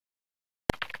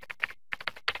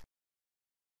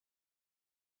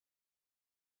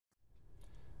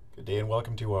Good day and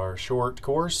welcome to our short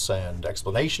course and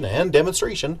explanation and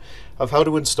demonstration of how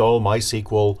to install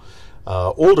MySQL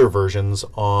older versions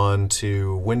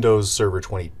onto Windows Server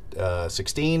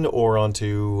 2016 or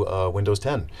onto Windows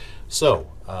 10.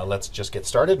 So let's just get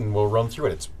started and we'll run through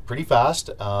it. It's pretty fast,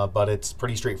 but it's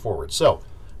pretty straightforward. So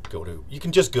you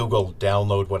can just Google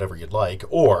download whatever you'd like,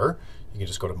 or you can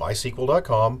just go to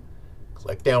mysql.com,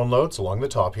 click downloads along the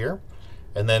top here,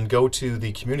 and then go to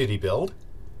the community build.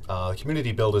 The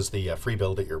community build is the free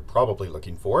build that you're probably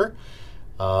looking for.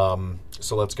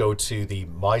 So let's go to the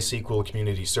MySQL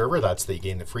community server. That's the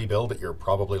free build that you're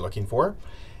probably looking for.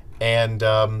 And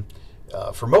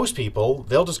for most people,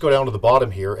 they'll just go down to the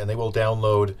bottom here and they will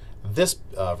download this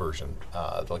version.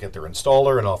 They'll get their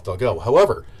installer and off they'll go.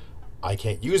 However, I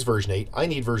can't use version 8. I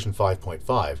need version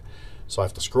 5.5. So I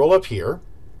have to scroll up here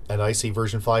and I see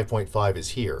version 5.5 is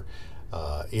here.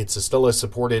 It's still a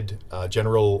supported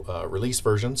general release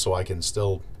version, so I can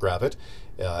still grab it.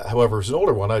 However, if it's an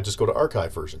older one, I just go to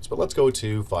archive versions. But let's go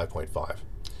to 5.5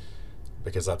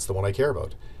 because that's the one I care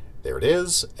about. There it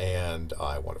is, and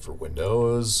I want it for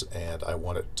Windows, and I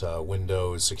want it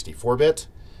Windows 64-bit,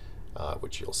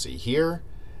 which you'll see here.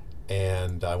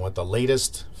 And I want the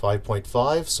latest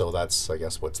 5.5, so that's, I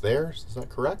guess, what's there. Is that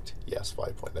correct? Yes,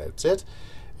 5. That's it.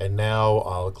 And now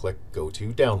I'll click Go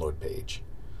to Download page.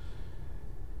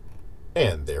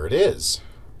 And there it is.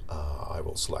 I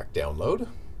will select download.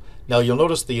 Now you'll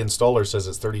notice the installer says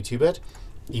it's 32-bit,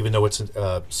 even though it's,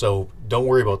 so don't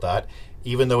worry about that.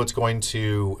 Even though it's going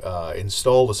to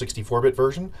install the 64-bit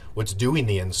version, what's doing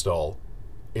the install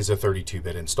is a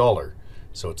 32-bit installer.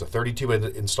 So it's a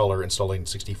 32-bit installer installing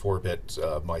 64-bit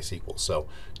MySQL. So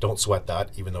don't sweat that,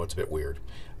 even though it's a bit weird.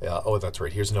 Oh, that's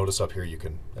right. Here's a notice up here you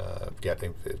can get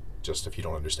just if you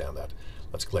don't understand that.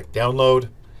 Let's click download.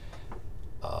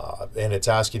 And it's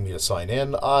asking me to sign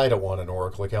in. I don't want an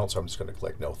Oracle account, so I'm just going to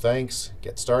click no thanks,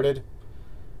 get started.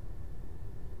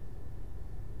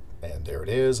 And there it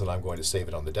is, and I'm going to save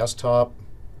it on the desktop.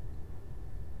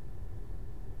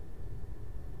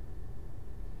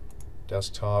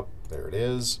 Desktop, there it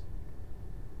is.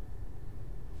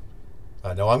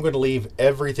 Now I'm going to leave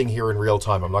everything here in real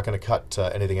time. I'm not going to cut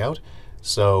anything out.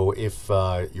 So if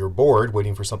you're bored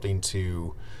waiting for something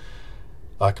to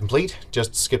complete,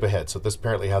 just skip ahead. So this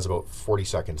apparently has about 40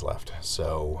 seconds left.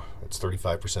 So it's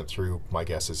 35% through. My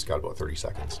guess is it's got about 30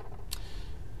 seconds.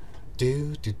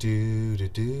 Okay,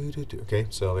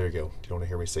 so there you go. If you don't want to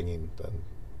hear me singing, then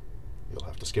you'll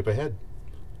have to skip ahead.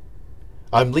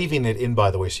 I'm leaving it in, by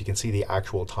the way, so you can see the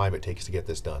actual time it takes to get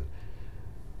this done.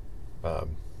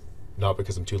 Not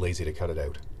because I'm too lazy to cut it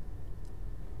out.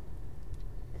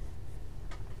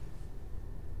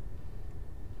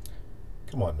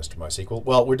 Come on, Mr. MySQL.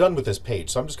 Well, we're done with this page,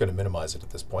 so I'm just going to minimize it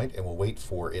at this point, and we'll wait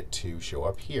for it to show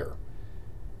up here.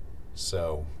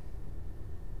 So,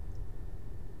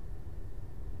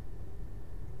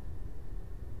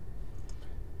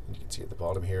 you can see at the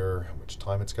bottom here how much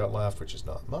time it's got left, which is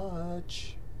not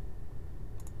much.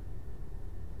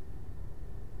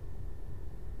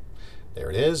 There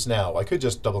it is. Now, I could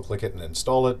just double-click it and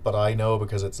install it, but I know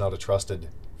because it's not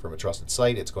from a trusted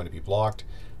site, it's going to be blocked.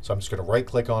 So I'm just going to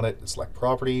right-click on it and select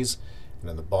Properties, and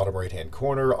in the bottom right-hand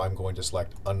corner, I'm going to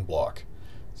select Unblock.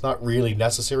 It's not really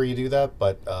necessary to do that,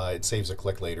 but it saves a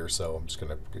click later, so I'm just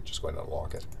going to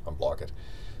unblock it.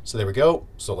 So there we go.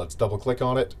 So let's double-click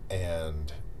on it,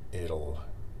 and it'll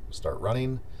start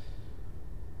running.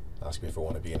 Ask me if I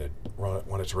want it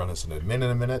to run as an admin in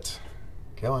a minute.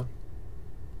 Come on.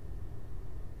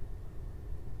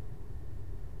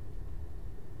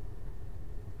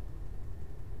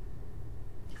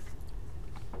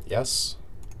 Yes.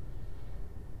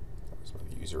 There's my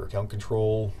user account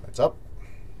control. That's up.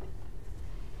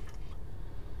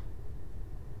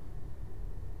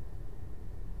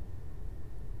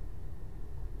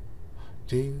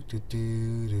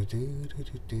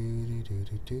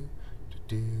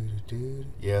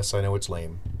 Yes, I know it's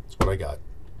lame. That's what I got.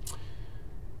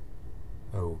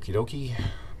 Okie dokie.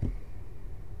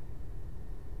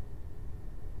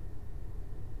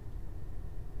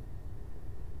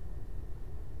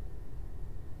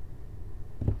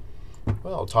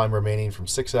 Well, time remaining from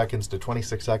 6 seconds to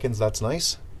 26 seconds. That's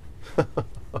nice. There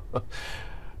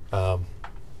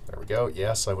we go.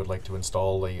 Yes, I would like to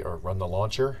install or run the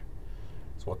launcher.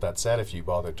 So what that said, if you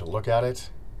bothered to look at it,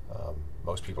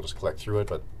 most people just click through it,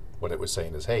 but what it was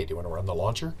saying is, hey, do you want to run the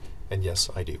launcher? And yes,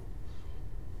 I do.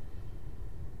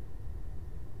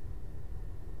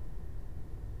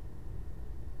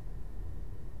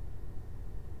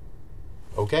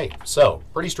 Okay, so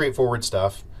pretty straightforward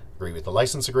stuff. Agree with the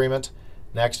license agreement.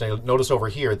 Next, and notice over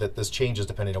here that this changes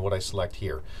depending on what I select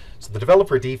here. So the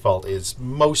developer default is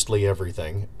mostly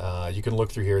everything. You can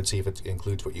look through here and see if it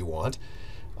includes what you want.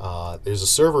 There's a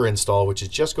server install, which is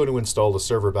just going to install the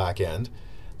server backend.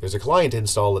 There's a client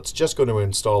install that's just going to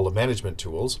install the management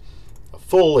tools.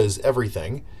 Full is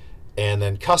everything. And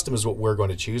then custom is what we're going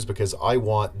to choose because I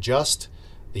want just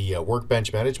the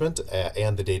Workbench management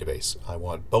and the database. I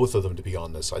want both of them to be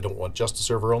on this. I don't want just the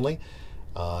server only.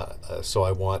 So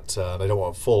I want, I don't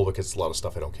want full because it's a lot of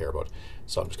stuff I don't care about.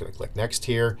 So I'm just going to click next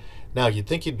here. Now you'd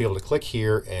think you'd be able to click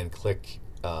here and click,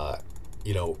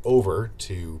 over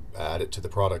to add it to the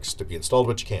products to be installed,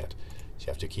 but you can't. So you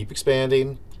have to keep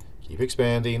expanding,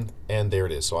 and there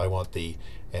it is. So I want the,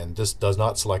 and this does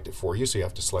not select it for you, so you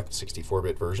have to select the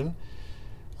 64-bit version.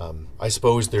 I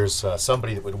suppose there's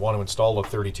somebody that would want to install a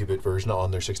 32-bit version on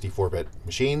their 64-bit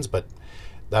machines, but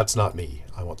that's not me.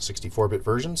 I want the 64-bit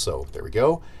version, so there we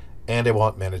go. And I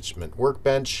want Management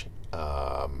Workbench,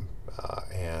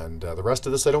 and the rest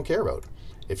of this I don't care about.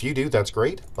 If you do, that's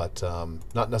great, but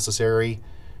not necessary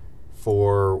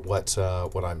for what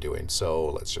I'm doing.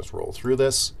 So let's just roll through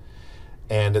this.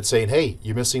 And it's saying, hey,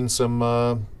 you're missing some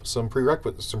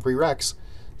prereqs.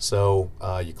 So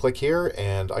you click here,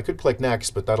 and I could click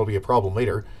next, but that'll be a problem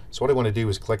later. So what I want to do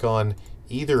is click on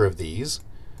either of these.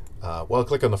 Well,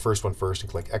 click on the first one first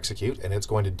and click execute, and it's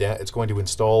going to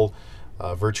install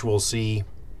Virtual C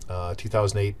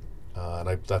 2008,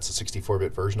 and that's a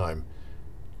 64-bit version. I'm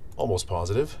almost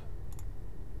positive.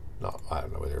 No, I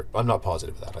don't know whether I'm not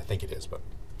positive of that. I think it is, but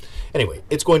anyway,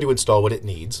 it's going to install what it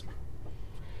needs.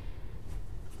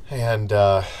 And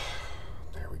there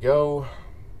we go.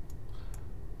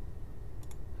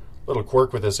 Little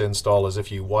quirk with this install is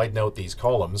if you widen out these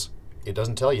columns, it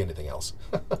doesn't tell you anything else.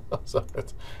 So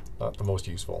it's not the most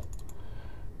useful.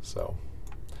 So,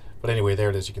 but anyway,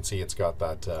 there it is. You can see it's got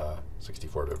that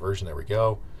 64-bit version. There we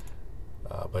go.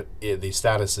 But the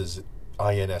status is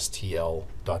instl ...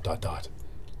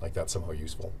 Like that's somehow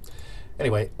useful.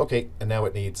 Anyway, okay, and now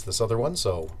it needs this other one.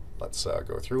 So let's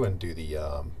go through and do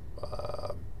the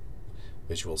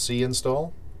Visual C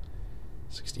install.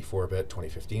 64-bit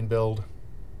 2015 build.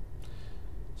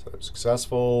 Setup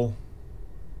successful.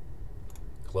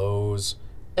 Close,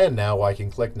 and now I can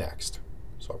click next.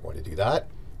 So I'm going to do that,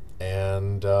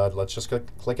 and let's just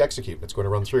click execute. It's going to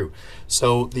run through.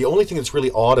 So the only thing that's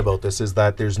really odd about this is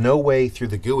that there's no way through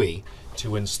the GUI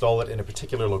to install it in a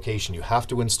particular location. You have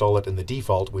to install it in the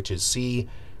default, which is C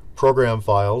program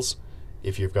files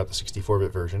if you've got the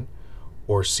 64-bit version,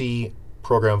 or C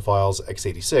program files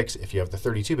x86 if you have the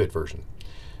 32-bit version.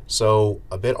 So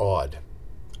a bit odd.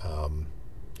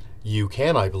 You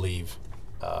can, I believe,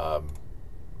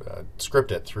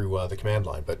 script it through the command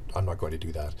line, but I'm not going to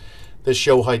do that. This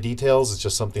show high details is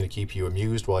just something to keep you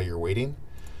amused while you're waiting.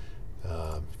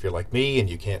 If you're like me and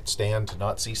you can't stand to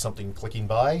not see something clicking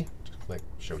by, just click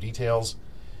show details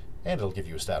and it'll give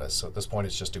you a status. So at this point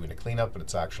it's just doing a cleanup, but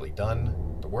it's actually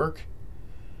done the work.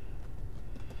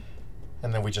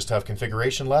 And then we just have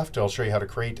configuration left. I'll show you how to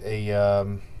create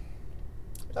a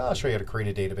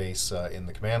database in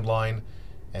the command line,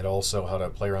 and also how to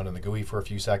play around in the GUI for a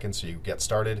few seconds so you get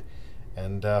started.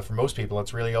 And for most people,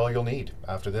 that's really all you'll need.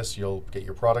 After this, you'll get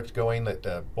your product going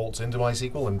that bolts into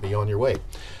MySQL and be on your way.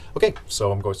 Okay,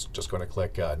 so I'm just going to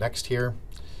click next here,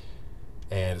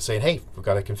 and it's saying, hey, we've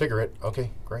got to configure it.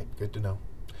 Okay, great, good to know.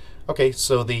 Okay,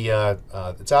 so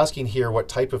it's asking here what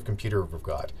type of computer we've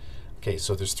got. Okay,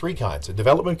 so there's three kinds. A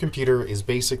development computer is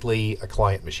basically a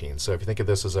client machine. So if you think of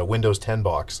this as a Windows 10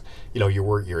 box,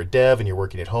 you're a dev and you're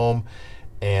working at home,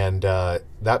 and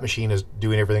that machine is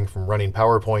doing everything from running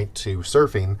PowerPoint to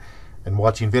surfing and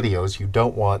watching videos. You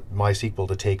don't want MySQL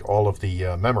to take all of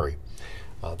the memory.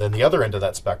 Then the other end of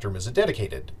that spectrum is a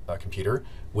dedicated computer,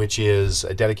 which is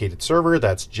a dedicated server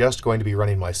that's just going to be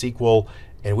running MySQL,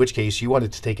 in which case you want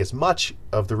it to take as much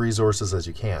of the resources as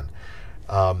you can.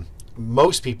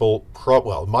 Most people,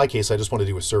 well, in my case, I just want to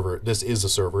do a server. This is a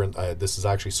server, and this is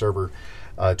actually server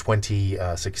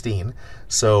 2016.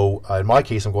 So in my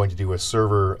case, I'm going to do a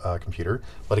server computer.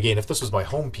 But again, if this was my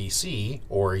home PC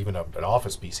or even an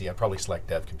office PC, I'd probably select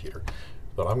dev computer.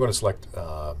 But I'm going to select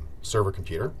server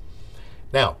computer.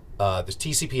 Now, there's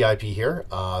TCP/IP here.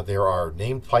 There are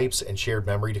named pipes and shared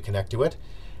memory to connect to it.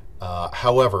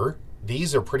 However,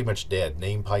 these are pretty much dead.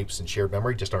 Name pipes and shared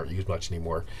memory just aren't used much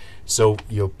anymore. So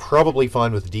you'll probably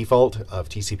find with the default of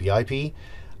TCP/IP.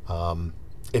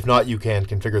 If not, you can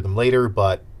configure them later,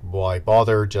 but why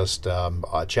bother? Just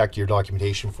check your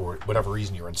documentation for whatever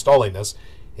reason you're installing this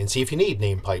and see if you need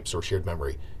name pipes or shared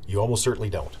memory. You almost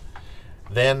certainly don't.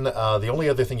 Then the only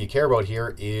other thing you care about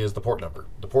here is the port number.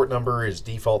 The port number is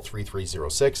default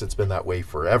 3306. It's been that way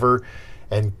forever.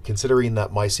 And considering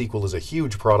that MySQL is a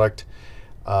huge product,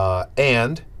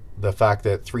 and the fact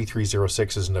that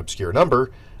 3306 is an obscure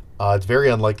number, it's very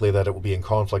unlikely that it will be in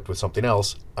conflict with something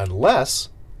else unless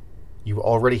you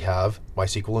already have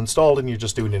MySQL installed and you're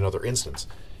just doing another instance.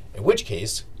 In which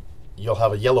case, you'll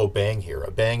have a yellow bang here.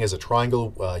 A bang is a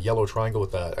triangle, yellow triangle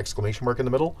with an exclamation mark in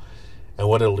the middle. And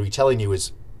what it'll be telling you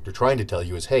is, they're trying to tell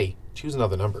you is, hey, choose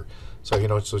another number.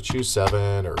 So, so choose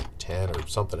 7 or 10 or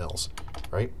something else,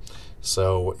 right?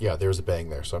 So yeah, there's a bang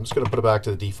there. So I'm just going to put it back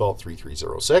to the default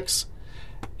 3306,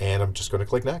 and I'm just going to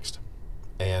click next.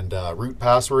 And root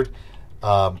password,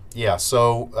 yeah,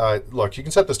 so look, you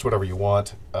can set this to whatever you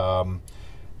want,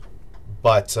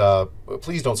 but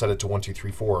please don't set it to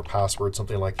 1234 or password,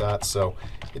 something like that. So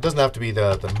it doesn't have to be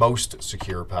the most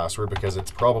secure password because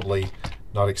it's probably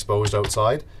not exposed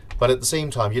outside. But at the same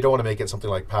time, you don't want to make it something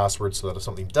like password so that if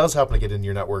something does happen to get into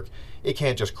your network, it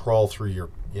can't just crawl through your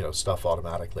stuff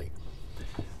automatically,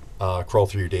 crawl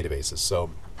through your databases.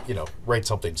 So write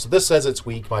something. So this says it's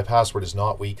weak. My password is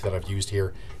not weak that I've used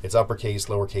here. It's uppercase,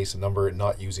 lowercase, and number, and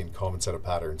not using common set of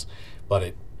patterns.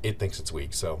 But it thinks it's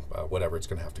weak, so whatever, it's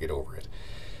going to have to get over it.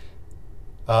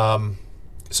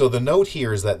 So the note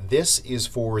here is that this is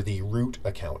for the root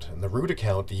account. And the root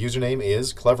account, the username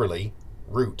is, cleverly,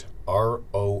 root,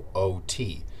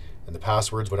 R-O-O-T. And the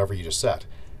password's whatever you just set.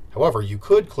 However, you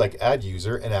could click Add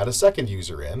User and add a second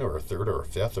user in, or a third, or a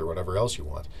fifth, or whatever else you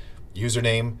want.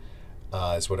 Username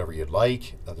is whatever you'd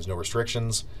like. There's no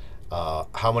restrictions.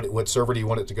 What server do you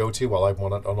want it to go to? Well, I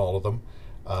want it on all of them.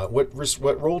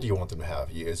 What role do you want them to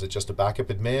have? Is it just a backup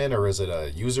admin, or is it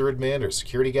a user admin, or a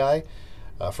security guy?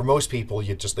 For most people,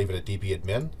 you'd just leave it at DB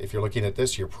admin. If you're looking at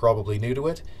this, you're probably new to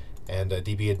it, and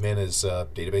DB admin is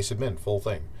database admin, full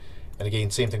thing. And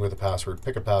again, same thing with the password.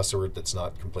 Pick a password that's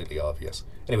not completely obvious.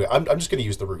 Anyway, I'm just going to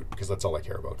use the root because that's all I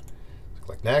care about.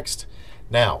 Click Next.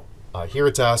 Now, here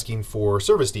it's asking for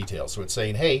service details. So it's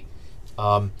saying, hey,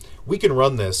 we can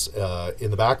run this in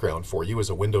the background for you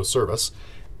as a Windows service.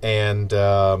 And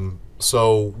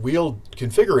so we'll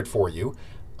configure it for you.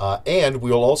 And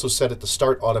we'll also set it to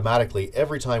start automatically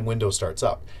every time Windows starts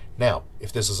up. Now,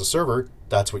 if this is a server,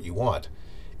 that's what you want.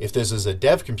 If this is a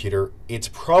dev computer, it's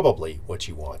probably what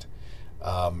you want.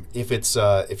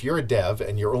 If you're a dev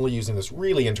and you're only using this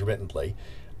really intermittently,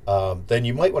 then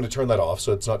you might want to turn that off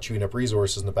so it's not chewing up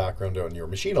resources in the background on your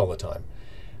machine all the time.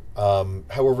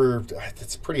 However,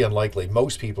 it's pretty unlikely.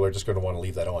 Most people are just going to want to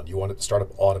leave that on. You want it to start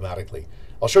up automatically.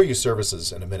 I'll show you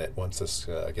services in a minute once this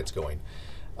gets going.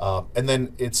 And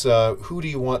then it's who do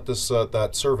you want that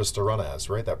service to run as,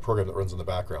 right? That program that runs in the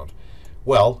background.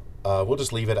 Well, we'll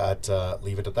just leave it at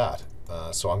that.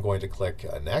 So I'm going to click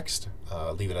Next,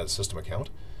 leave it at a system account,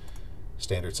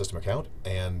 standard system account,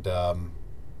 and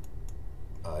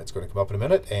it's going to come up in a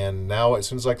minute. And now, as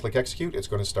soon as I click Execute, it's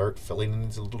going to start filling in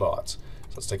these little dots.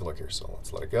 So let's take a look here. So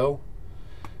let's let it go.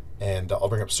 And I'll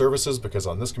bring up services because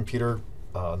on this computer,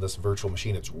 on this virtual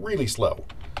machine, it's really slow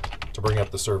to bring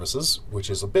up the services, which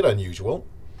is a bit unusual.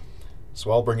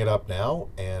 So I'll bring it up now,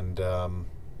 and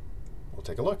we'll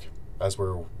take a look as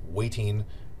we're waiting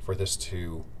for this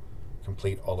to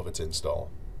complete all of its install.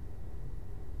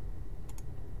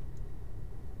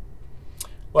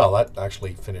 Well, that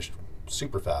actually finished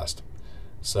super fast.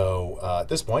 So at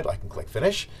this point, I can click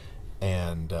Finish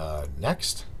and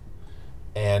Next.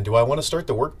 And do I want to start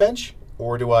the Workbench,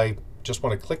 or do I just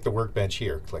want to click the Workbench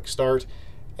here? Click Start,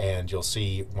 and you'll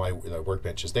see the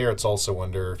Workbench is there. It's also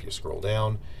under, if you scroll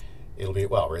down, it'll be,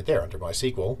 well, right there under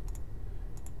MySQL.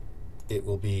 It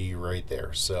will be right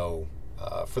there. So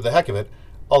for the heck of it,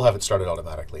 I'll have it started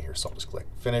automatically here. So I'll just click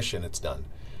Finish, and it's done.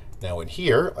 Now in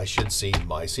here, I should see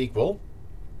MySQL.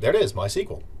 There it is,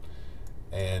 MySQL.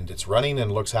 And it's running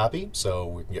and looks happy, so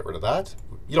we can get rid of that.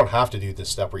 You don't have to do this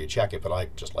step where you check it, but I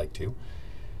just like to.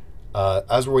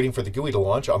 As we're waiting for the GUI to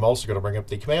launch, I'm also going to bring up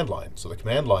the command line. So the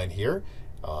command line here,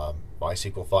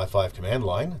 MySQL 5.5 command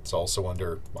line, it's also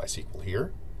under MySQL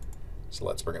here. So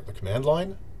let's bring up the command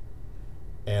line.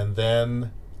 And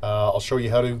then I'll show you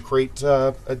how to create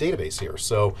a database here.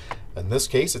 So in this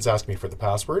case, it's asking me for the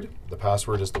password. The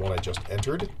password is the one I just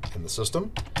entered in the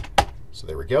system. So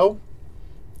there we go.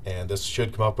 And this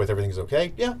should come up with everything's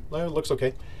okay. Yeah, it looks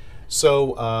okay.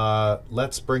 So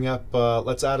let's bring up,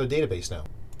 let's add a database now.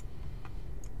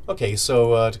 Okay,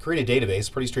 so to create a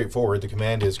database, pretty straightforward. The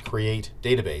command is create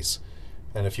database.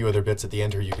 And a few other bits at the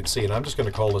end here you can see. And I'm just going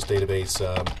to call this database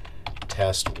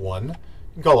test1. You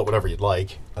can call it whatever you'd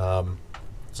like.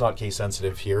 It's not case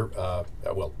sensitive here.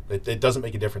 Well, it doesn't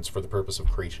make a difference for the purpose of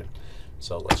creation.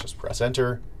 So let's just press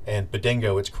enter, and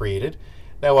badingo, it's created.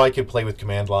 Now I could play with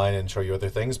command line and show you other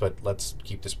things, but let's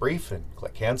keep this brief and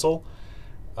click cancel.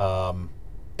 And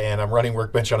I'm running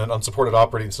Workbench on an unsupported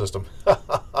operating system.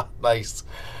 Nice.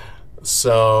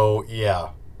 So yeah.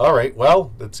 All right,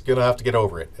 well, it's going to have to get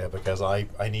over it because I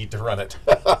need to run it.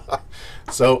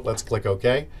 So let's click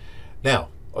OK. Now,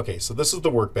 okay, so this is the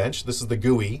Workbench. This is the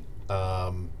GUI,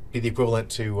 be the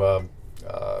equivalent to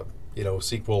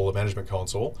SQL Management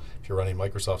Console if you're running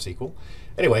Microsoft SQL.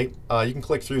 Anyway, you can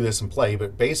click through this and play,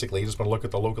 but basically you just want to look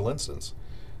at the local instance.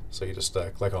 So you just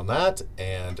click on that,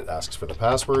 and it asks for the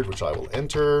password, which I will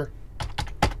enter.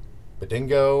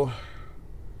 Badingo.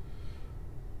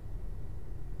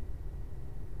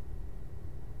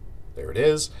 There it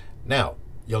is. Now,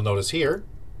 you'll notice here,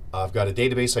 I've got a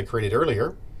database I created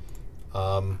earlier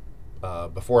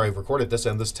before I recorded this,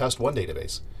 and this test1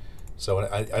 database. So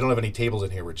I don't have any tables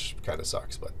in here, which kind of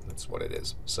sucks, but that's what it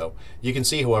is. So you can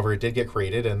see, however, it did get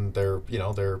created, and there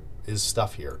is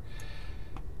stuff here.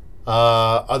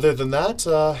 Other than that,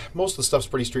 most of the stuff's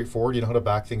pretty straightforward. You know how to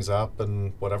back things up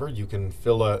and whatever. You can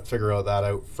figure out that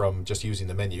out from just using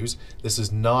the menus. This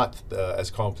is not as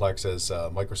complex as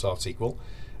Microsoft SQL.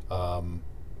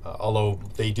 Although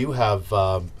they do have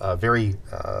very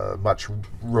much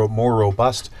more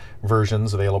robust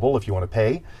versions available if you want to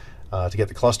pay to get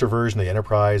the cluster version, the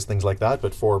enterprise, things like that.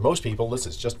 But for most people, this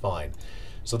is just fine.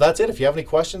 So that's it. If you have any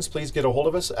questions, please get a hold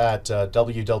of us at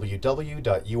www.urtech.ca,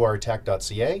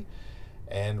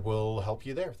 and we'll help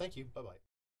you there. Thank you. Bye-bye.